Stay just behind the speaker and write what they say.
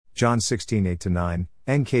John 16:8-9,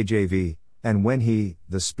 NKJV, and when He,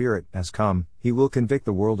 the Spirit, has come, He will convict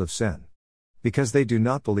the world of sin. Because they do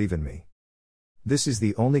not believe in me. This is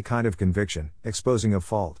the only kind of conviction, exposing of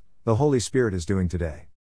fault, the Holy Spirit is doing today.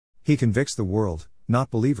 He convicts the world,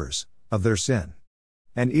 not believers, of their sin.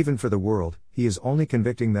 And even for the world, He is only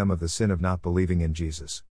convicting them of the sin of not believing in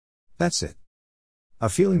Jesus. That's it. A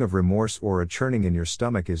feeling of remorse or a churning in your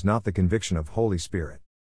stomach is not the conviction of Holy Spirit.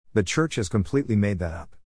 The church has completely made that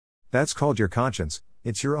up. That's called your conscience.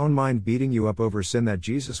 It's your own mind beating you up over sin that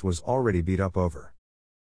Jesus was already beat up over.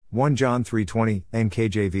 1 John 3:20,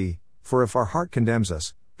 NKJV, for if our heart condemns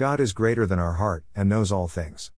us, God is greater than our heart, and knows all things.